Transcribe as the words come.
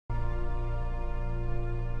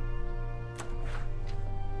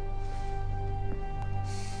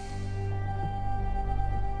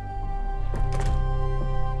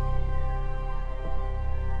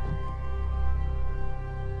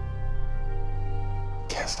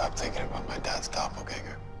can't stop thinking about my dad's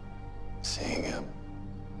doppelganger. Seeing him,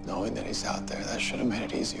 knowing that he's out there, that should have made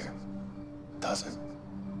it easier. It doesn't.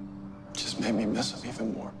 It just made me miss him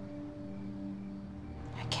even more.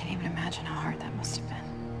 I can't even imagine how hard that must have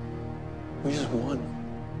been. We just won.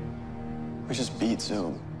 We just beat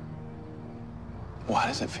Zoom. Why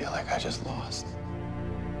does it feel like I just lost?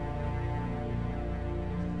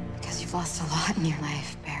 Because you've lost a lot in your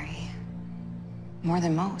life, Barry. More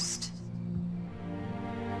than most.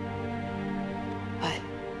 But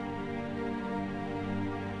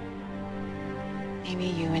maybe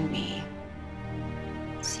you and me,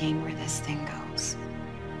 seeing where this thing goes,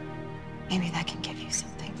 maybe that can give you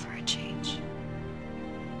something for a change.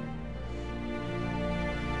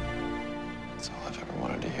 That's all I've ever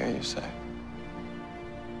wanted to hear you say.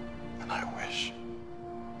 And I wish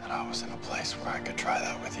that I was in a place where I could try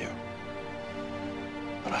that with you.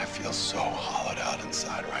 But I feel so hollowed out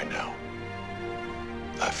inside right now.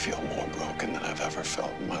 I feel more broken than I've ever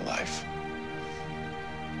felt in my life.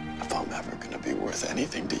 If I'm ever gonna be worth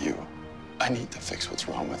anything to you, I need to fix what's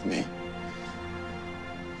wrong with me.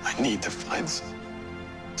 I need to find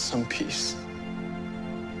some peace.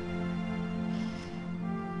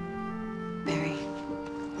 Barry,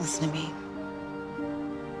 listen to me.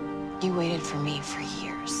 You waited for me for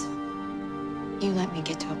years. You let me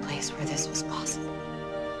get to a place where this was possible.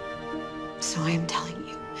 So I am telling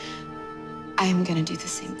you, I am gonna do the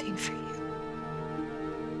same thing for you.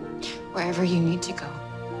 Wherever you need to go,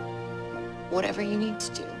 whatever you need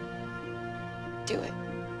to do it.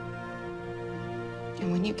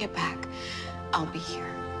 And when you get back, I'll be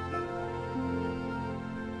here.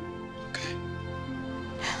 Okay.